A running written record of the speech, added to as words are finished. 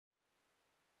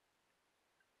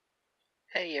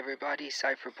Hey everybody,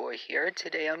 Cypherboy here.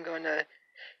 Today I'm going to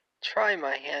try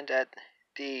my hand at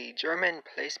the German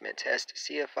placement test to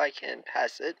see if I can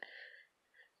pass it,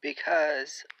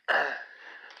 because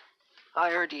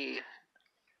I already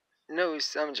know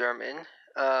some German,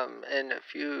 and a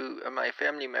few of my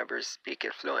family members speak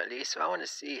it fluently, so I want to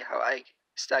see how I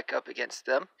stack up against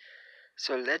them.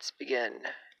 So let's begin.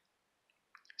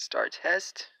 Start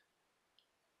test.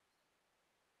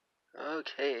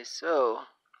 Okay, so,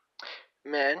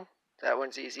 man, that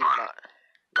one's easy.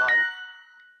 Man.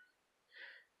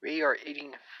 We are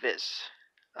eating fish.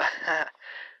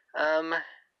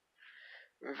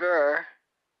 Wir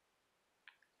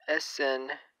essen,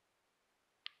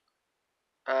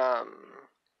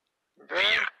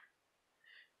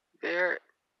 wir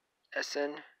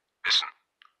essen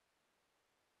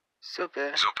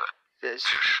Suppe,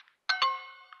 fish.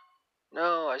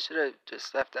 No, I should have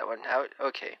just left that one out.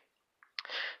 Okay.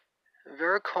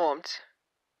 Wer kommt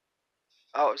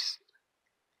aus?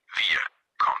 Wir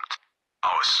kommt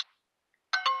aus.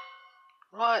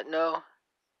 What? No.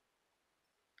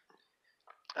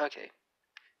 Okay.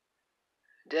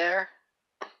 Der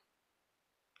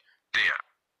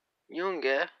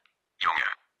Junge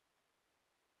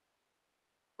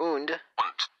und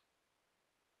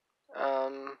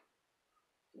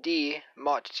die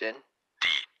Mädchen.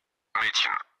 Die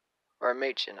Mädchen. Or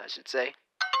Mädchen, I should say.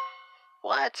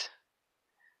 What?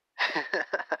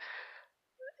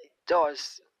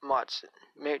 Das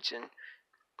Mädchen.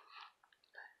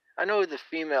 I know the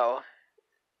female,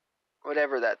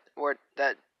 whatever that word,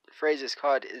 that phrase is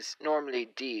called, is normally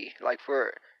die, like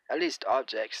for at least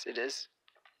objects it is.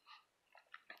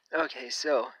 Okay,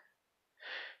 so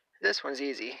this one's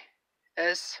easy.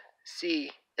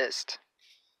 Sie ist.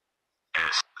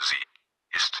 Sie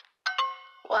ist.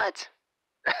 What?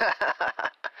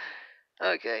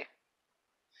 Okay.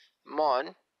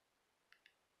 Mann.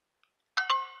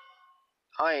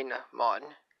 Ein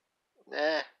Mann.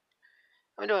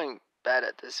 I'm doing bad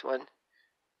at this one.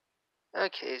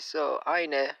 Okay, so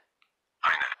eine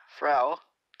Frau.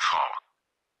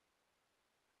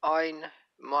 Ein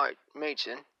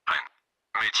Mädchen. Ein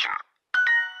Mädchen.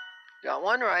 Got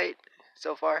one right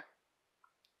so far.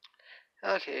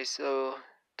 Okay, so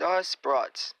das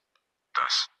Brot.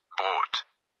 Das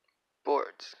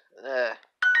Brot.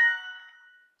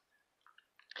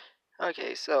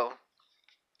 Okay, so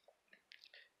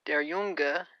der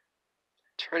Junge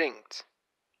trinkt.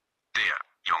 Der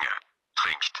Junge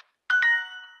trinkt.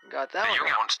 Got that Der one.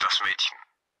 Junge und das Mädchen.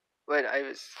 Wait, I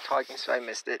was talking so I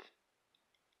missed it.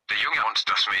 Der Junge und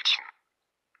das Mädchen.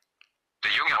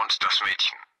 Der Junge und das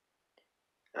Mädchen.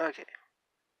 Okay.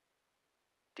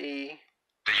 Der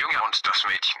Junge und das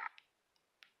Mädchen.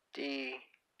 Die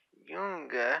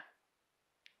Junge.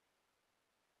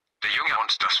 Der Junge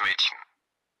und das Mädchen.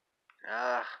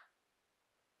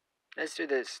 Let's do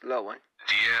the slow one.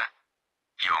 Der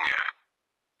Junge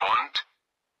und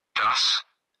das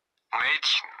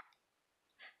Mädchen.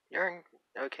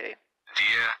 Okay.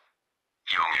 Der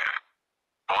Junge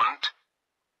und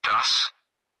das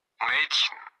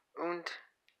Mädchen. Und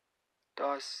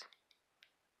das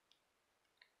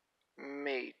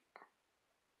Mädchen.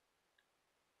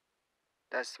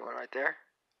 That's the one right there.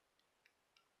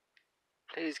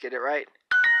 Please get it right.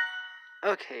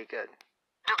 Okay, good.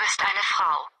 Du bist eine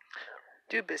Frau.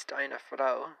 Du bist eine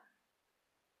Frau.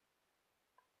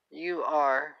 You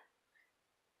are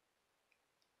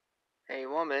a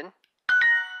woman.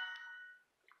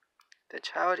 The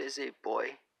child is a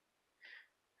boy.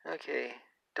 Okay.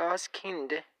 Das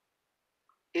Kind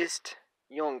ist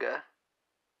Junge.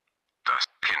 Das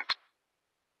Kind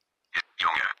ist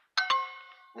Junge.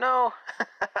 No.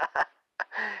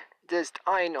 Just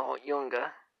ein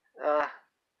Junge.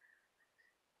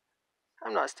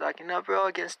 I'm not stacking up real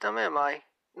against them, am I?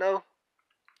 No.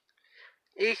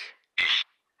 Ich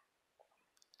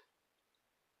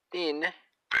bin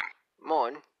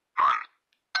Mann.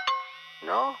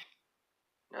 No?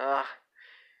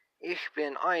 Ich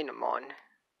bin ein Mann.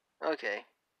 Okay.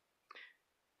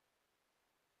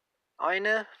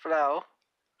 Eine Frau.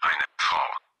 Eine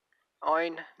Frau.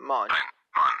 Ein Mann. Ein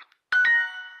Mann.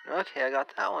 Okay, I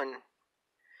got that one.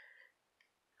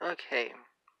 Okay.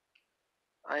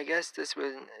 I guess this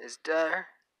one is der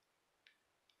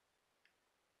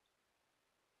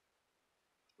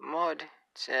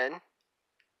Mädchen.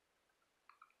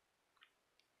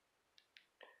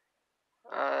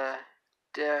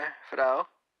 Der Frau.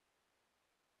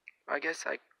 I guess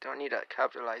I don't need to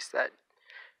capitalize that.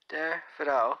 Der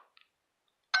Frau.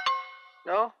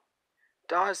 No?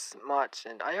 Das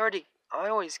Mädchen. I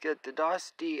always get the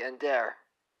das, die, and der.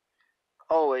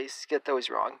 Always get those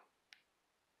wrong.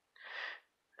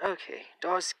 Okay,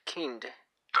 das Kind.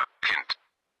 Das Kind.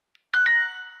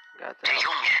 Got Der that.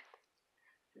 Junge.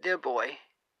 The boy.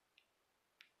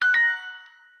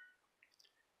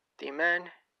 The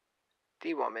man.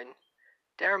 The woman.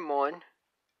 Der Mann.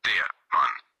 Der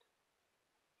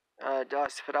Mann.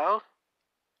 Das Frau.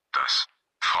 Das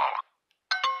Frau.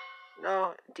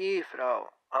 No, die Frau.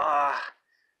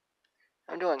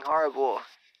 I'm doing horrible.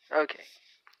 Okay.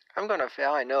 I'm gonna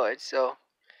fail, I know it, but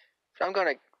I'm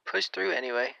gonna push through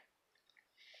anyway.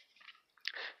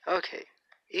 Okay.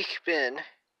 Ich bin,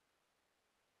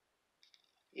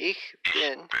 ein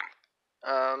Kind.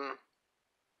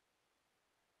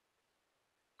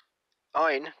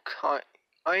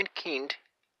 Ein Kind.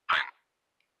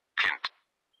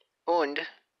 Und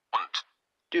Und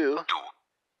du du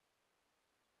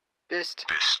bist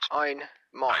bist ein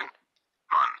Mann. ein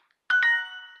Mann.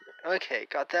 Okay,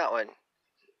 got that one.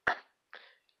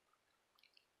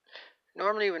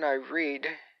 Normally when I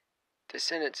read the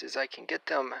sentences, I can get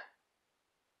them.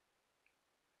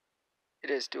 It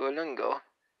is Duolingo.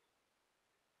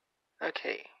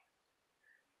 Okay.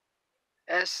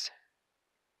 S.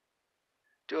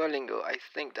 Duolingo. I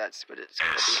think that's what it's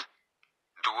going to Es.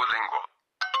 Duolingo.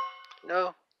 be.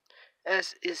 No.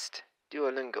 Es ist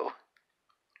Duolingo.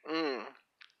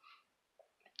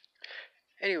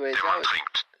 Anyways, Der Mann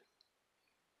trinkt.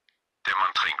 Der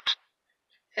Mann trinkt.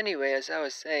 Anyway, as I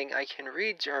was saying, I can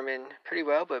read German pretty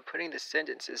well, but putting the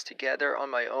sentences together on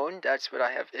my own, that's what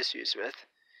I have issues with.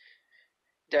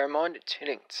 Der Mann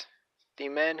trinkt. The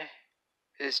man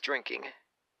is drinking.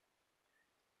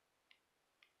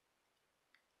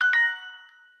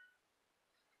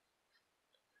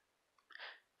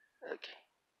 Okay.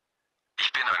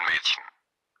 Ich bin ein Mädchen.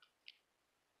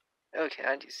 Okay,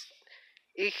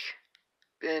 ich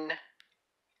bin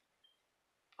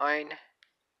ein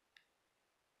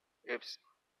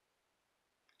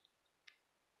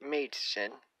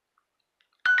Mädchen.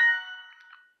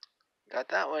 Got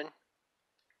that one.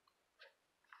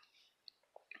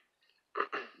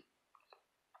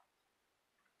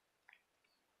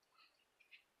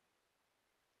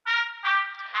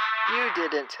 You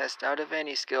didn't test out of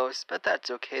any skills, but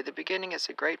that's okay. The beginning is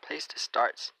a great place to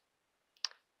start.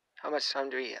 How much time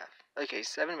do we have? Okay,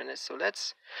 7 minutes. So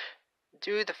let's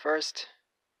do the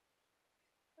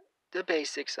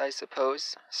basics, I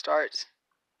suppose. Start.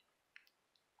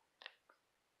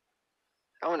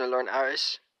 I want to learn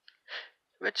Irish.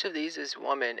 Which of these is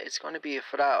woman? It's going to be a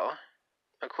Frau.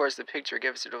 Of course, the picture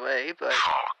gives it away, but...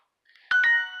 Frau.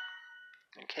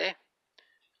 Okay.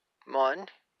 Mann.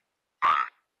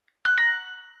 Mann.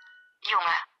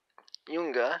 Junge.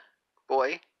 Junge.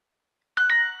 Boy.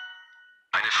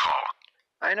 Eine Frau.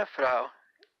 Eine Frau.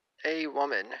 A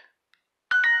woman.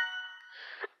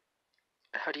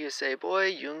 How do you say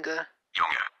boy? Junge.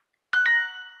 Junge.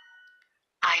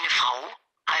 Eine Frau.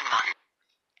 Ein Mann.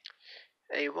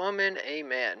 A woman. A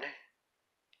man.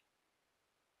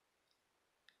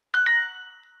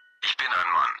 Ich bin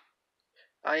ein Mann.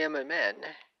 I am a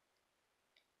man.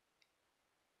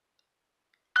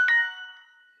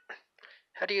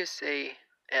 How do you say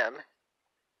am?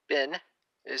 Bin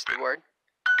is the word.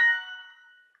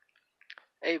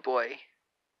 A boy.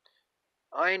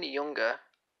 Ein Junge.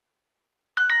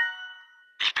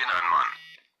 Ich bin ein Mann.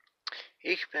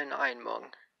 Ich bin ein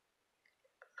Mann.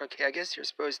 Okay, I guess you're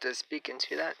supposed to speak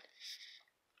into that.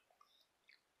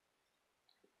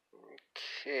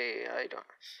 Okay, I don't...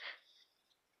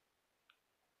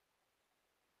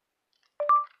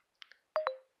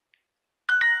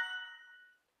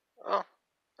 Oh,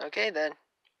 okay then.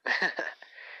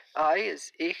 I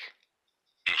is ich.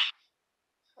 Ich.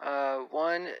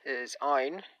 One is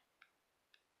ein.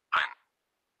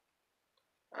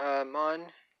 Man,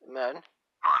 man. Mann.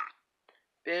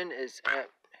 Bin is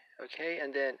okay,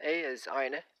 and then A is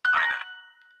eine. Eine.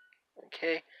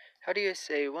 Okay, how do you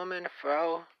say woman,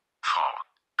 Frau? Frau.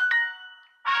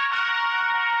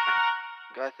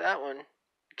 Got that one.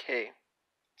 Okay.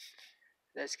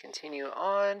 Let's continue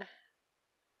on.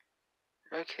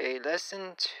 Okay,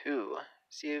 lesson 2.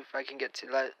 See if I can get to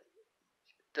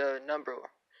the number.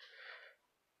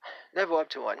 Level up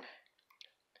to 1.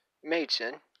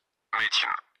 Mädchen. Mädchen.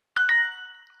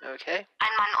 Okay.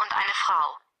 Ein Mann und eine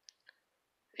Frau.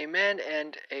 A man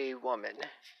and a woman.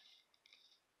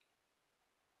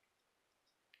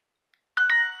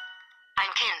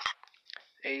 Ein Kind.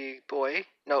 A boy.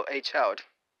 No, a child.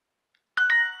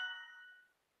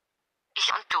 Ich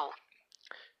und du.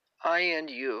 I and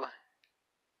you.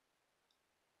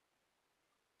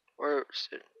 Or,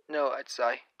 no, it's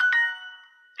I.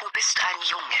 Du bist ein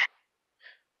Junge.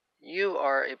 You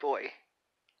are a boy.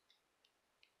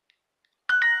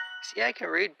 See, I can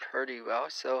read pretty well,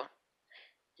 so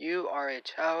You are a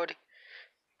child.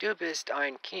 Du bist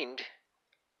ein Kind.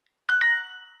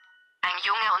 Ein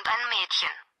Junge und ein Mädchen.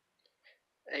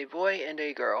 A boy and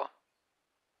a girl.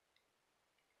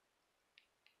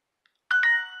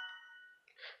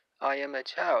 I am a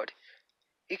child.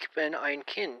 Ich bin ein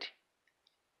Kind.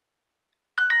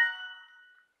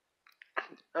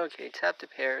 Okay, tap the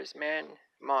pairs. Man,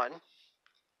 Mann.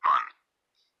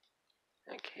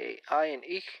 Mann. Okay, I and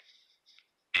ich.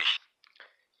 Ich.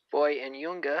 Boy and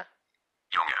Junge.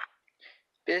 Junge.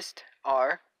 Bist,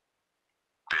 are.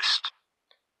 Bist.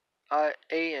 A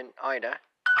and eine.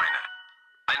 Eine.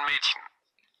 Ein Mädchen.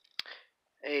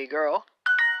 A girl.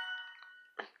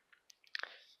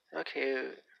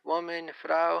 Okay, woman,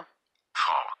 Frau.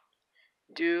 Frau.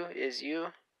 Du is you.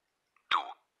 Du.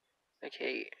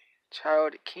 Okay,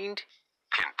 child, Kind.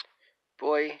 Kind.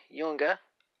 Boy, Junge.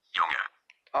 Junge.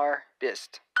 Are,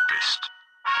 bist. Bist.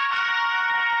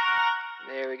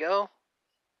 There we go.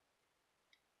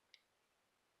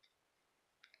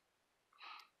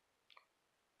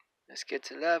 Let's get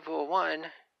to level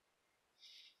 1.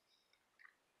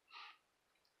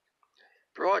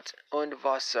 Brot und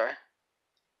Wasser.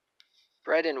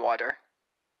 Bread and water.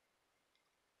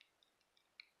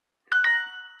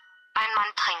 Ein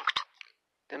Mann trinkt.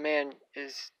 The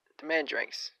man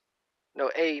drinks.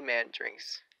 No, a man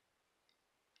drinks.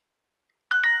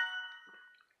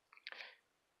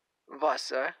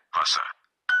 Wasser. Wasser.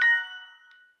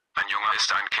 Ein Junge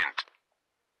ist ein Kind.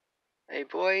 A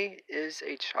boy is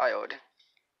a child.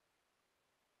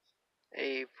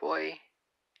 A boy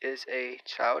is a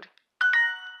child.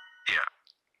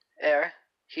 Er.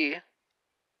 He.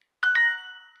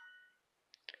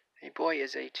 A boy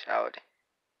is a child.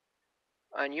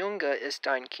 Ein Junge ist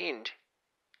ein Kind.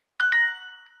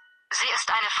 Sie ist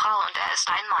eine Frau und er ist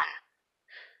ein Mann.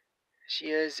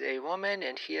 She is a woman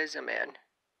and he is a man.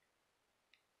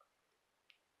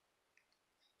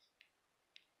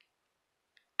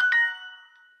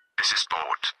 Es ist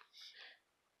Brot.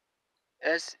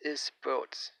 Es ist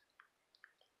Brot.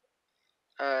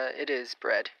 It is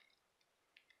bread.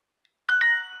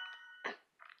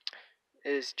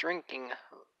 Is drinking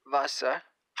Wasser.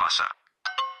 Wasser.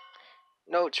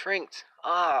 No, trinkt.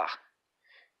 Ah,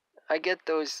 I get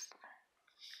those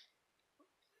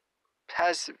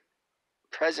past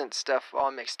present stuff all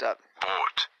mixed up.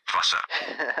 Brot.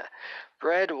 Wasser.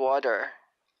 Bread, water.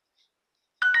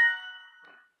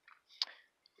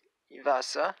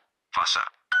 Wasser. Wasser.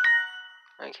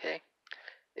 Okay.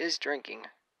 Is drinking.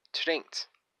 Trinkt.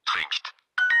 Trinkt.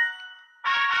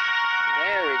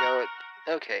 There we go.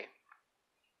 Okay.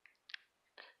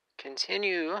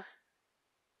 Continue.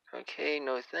 Okay,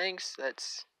 no thanks.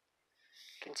 Let's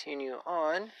continue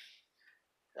on.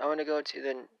 I want to go to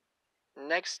the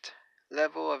next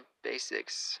level of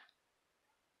basics.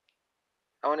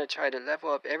 I want to try to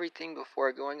level up everything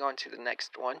before going on to the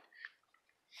next one.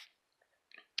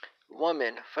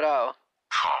 Woman, Frau.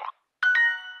 Frau.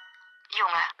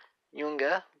 Junge.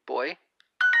 Junge, boy.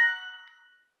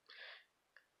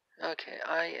 Okay,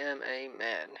 I am a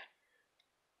man.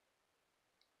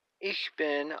 Ich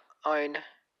bin ein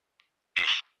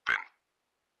Ich bin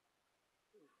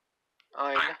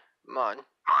Mann. Mann.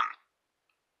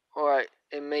 Or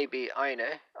it may be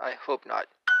eine. I hope not.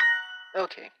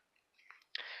 Okay.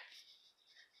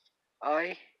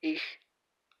 Ich.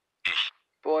 Ich.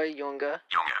 Boy, Junge.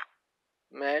 Junge.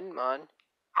 Man, Mann.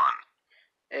 Mann.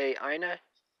 Eine.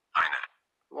 Eine.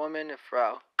 Woman,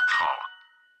 Frau. Frau.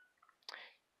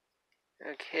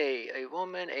 Okay, a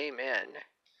woman, a man.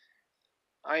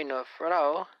 Eine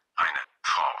Frau. Eine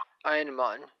Frau. Ein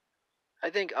Mann. I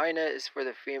think eine is for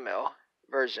the female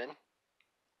version.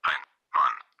 Ein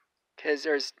Mann. Because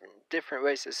there's different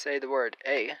ways to say the word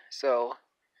a, so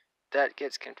that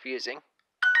gets confusing.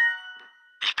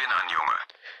 Ich bin ein Junge.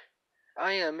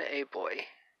 I am a boy.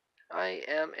 I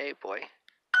am a boy.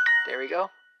 There we go.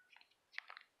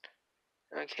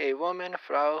 Okay, woman,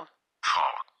 Frau.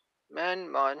 Frau. Man,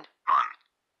 Mann.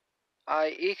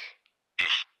 Mann. Ich.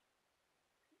 Ich.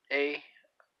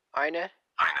 Eine.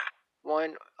 Eine.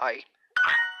 One, Ein.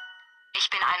 Ich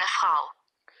bin eine Frau.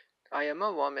 I am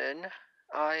a woman.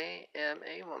 I am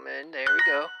a woman. There we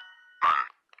go.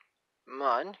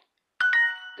 Mann. Man.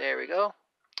 There we go.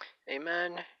 A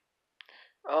man.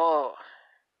 Oh.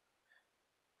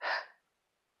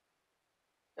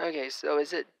 Okay, so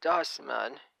is it das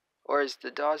man? Or is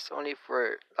the das only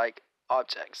for, like,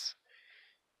 objects?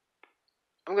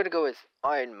 I'm gonna go with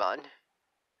ein Mann.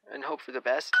 And hope for the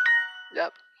best.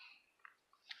 Yep.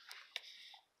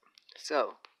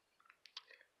 So.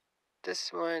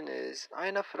 This one is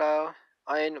eine Frau,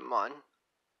 ein Mann.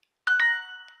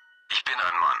 Ich bin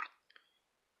ein Mann.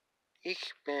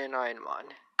 Ich bin ein Mann.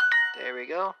 There we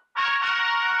go.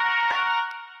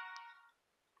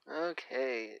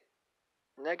 Okay.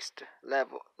 Next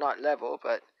level, not level,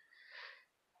 but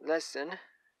lesson.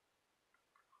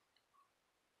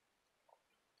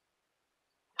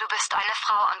 Du bist eine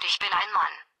Frau und ich bin ein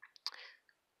Mann.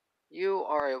 You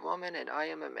are a woman and I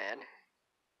am a man.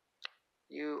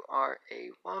 You are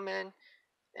a woman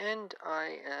and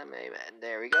I am a man.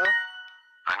 There we go.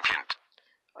 Ein Kind.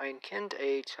 Ein Kind,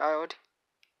 a child.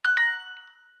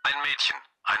 Ein Mädchen.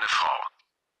 Eine Frau.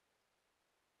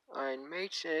 Ein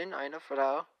Mädchen, eine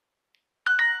Frau.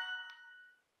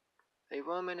 A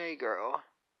woman, a girl.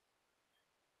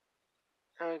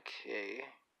 Okay.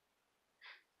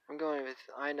 I'm going with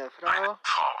eine Frau. Eine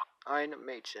Frau. Ein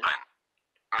Mädchen.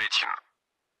 Ein Mädchen.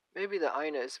 Maybe the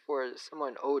eine is for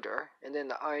someone older, and then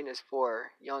the ein is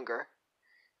for younger.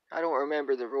 I don't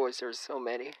remember the rules, there's so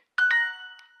many.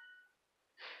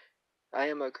 I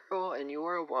am a girl and you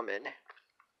are a woman.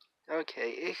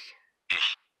 Okay, ich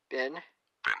bin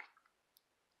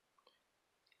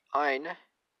ein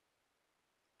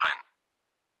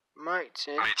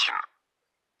Mädchen Mädchen.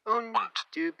 und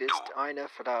du bist eine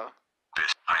Frau.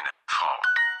 Bist eine Frau.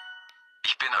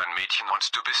 Ich bin ein Mädchen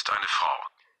und du bist eine Frau.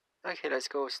 Okay, let's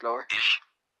go slower. Ich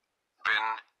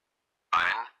bin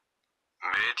ein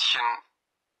Mädchen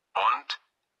und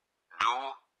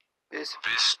du Bist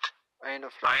bist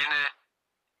eine Frau. eine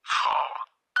Frau.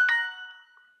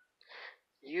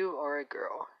 You are a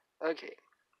girl. Okay.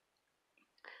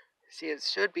 See, it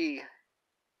should be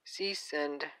Sie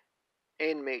sind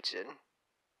ein Mädchen.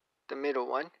 The middle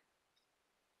one.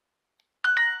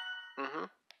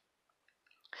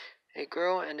 A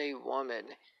girl and a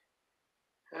woman.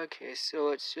 Okay, so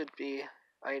it should be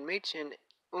ein Mädchen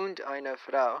und eine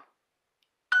Frau.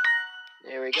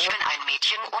 There we go. Ich bin ein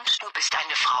Mädchen und du bist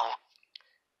eine Frau.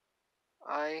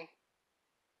 I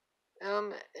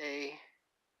am a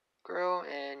girl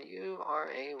and you are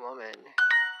a woman.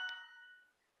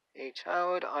 A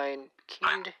child, ein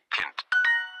Kind. Ein Kind.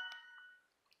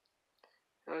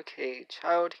 Okay,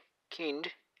 child,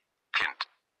 Kind. Kind.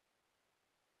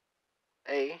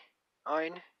 Ein.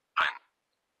 Ein.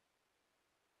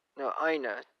 No,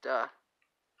 eine, duh.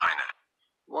 Eine.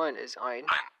 One is ein.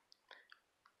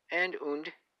 And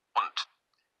und. Und.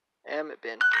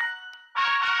 Bin.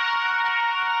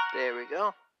 There we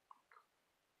go.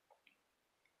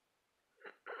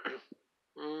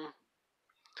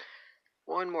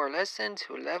 One more lesson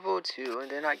to level 2,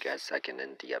 and then I guess I can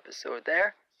end the episode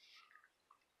there.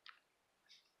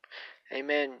 A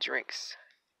man drinks.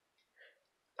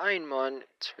 Ein Mann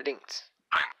trinkt.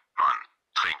 Ein Mann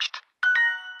trinkt.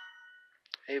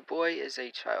 A boy is a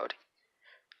child.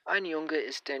 Ein Junge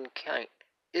ist ein Kind.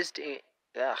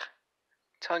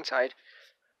 Tongue-tied.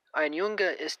 Ein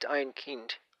Junge ist ein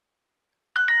Kind.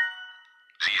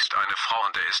 Sie ist eine Frau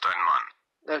und er ist ein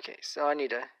Mann. Okay, so I need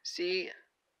to see.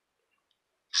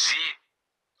 Sie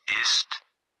ist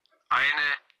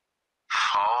eine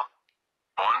Frau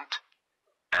und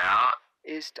er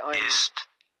Ist ein ist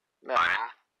Mann.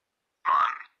 ein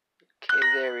Mann. Okay,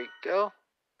 there we go.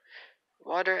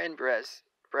 Water and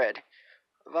bread.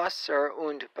 Wasser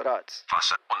und Brot.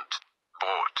 Wasser und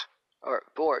Brot. Or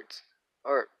boards.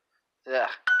 Or,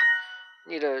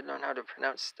 need to learn how to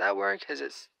pronounce that word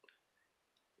because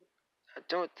I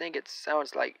don't think it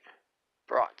sounds like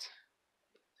brought.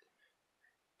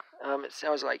 It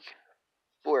sounds like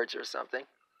boards or something.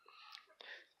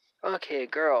 Okay,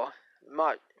 girl.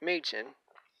 Mädchen.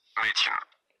 Mädchen.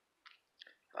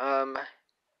 Eine.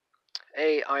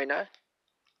 Eine.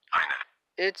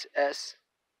 It's S.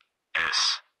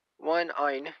 Es. One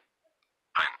ein.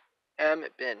 Ein.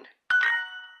 Bin.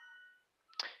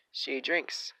 She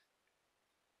drinks.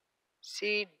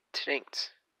 Sie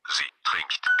trinkt. Sie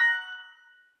trinkt.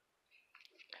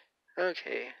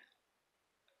 Okay.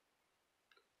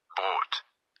 Brot.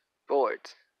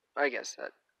 Boards. I guess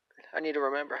that. I need to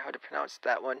remember how to pronounce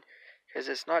that one because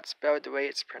it's not spelled the way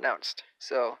it's pronounced.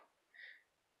 So,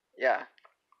 yeah.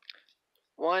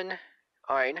 One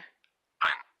ein.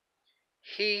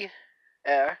 He,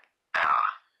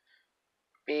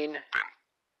 bin.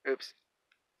 Oops.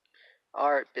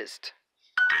 Bist.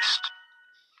 Bist.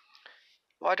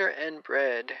 Water and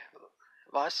bread.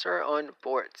 Wasser und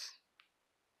Boards.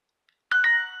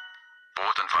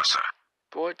 Brot und Wasser.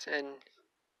 Boards and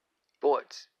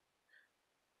boards.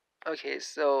 Okay,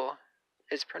 so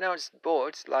it's pronounced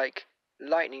boards like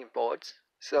lightning bolts.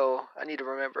 So I need to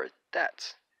remember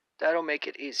that. That'll make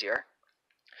it easier.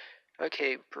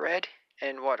 Okay, bread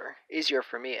and water. Easier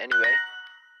for me anyway.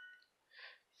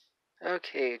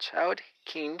 Okay, child,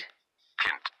 Kind.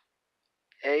 Kind.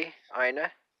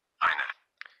 Eine. Eine.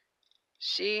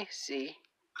 She, sie.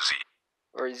 Sie.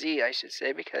 or Z I should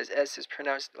say, because S is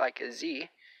pronounced like a Z.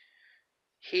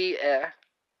 Er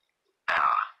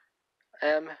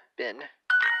bin.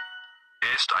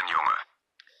 ist ein Junge.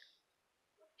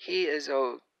 He is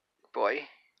a boy.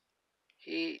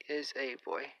 He is a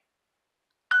boy.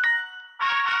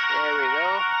 There we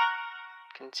go.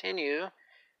 Continue.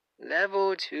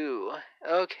 Level 2.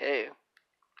 Okay.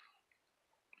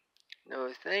 No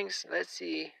thanks. Let's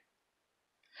see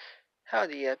how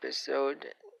the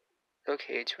episode...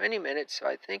 Okay, 20 minutes, so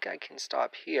I think I can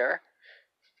stop here.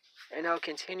 And I'll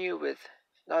continue with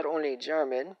not only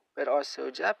German, but also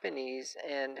Japanese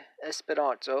and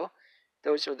Esperanto.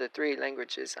 Those are the 3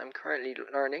 languages I'm currently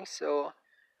learning, so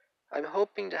I'm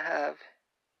hoping to have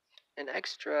an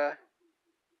extra,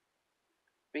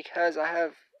 because I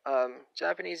have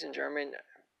Japanese and German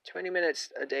 20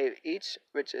 minutes a day each,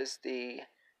 which is the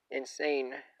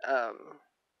insane,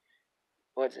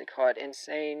 what's it called,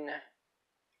 insane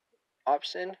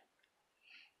option.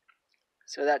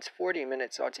 So that's 40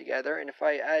 minutes altogether, and if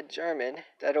I add German,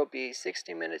 that'll be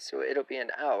 60 minutes, so it'll be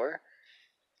an hour.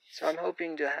 So I'm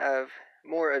hoping to have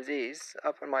more of these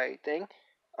up on my thing,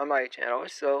 on my channel.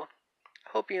 So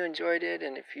I hope you enjoyed it,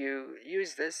 and if you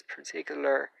use this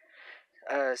particular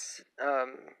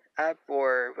app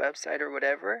or website or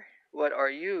whatever, what are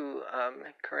you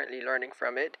currently learning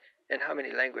from it, and how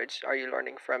many language are you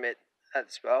learning from it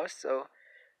as well? So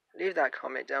leave that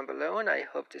comment down below, and I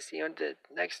hope to see you on the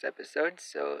next episode.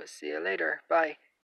 So see you later. Bye.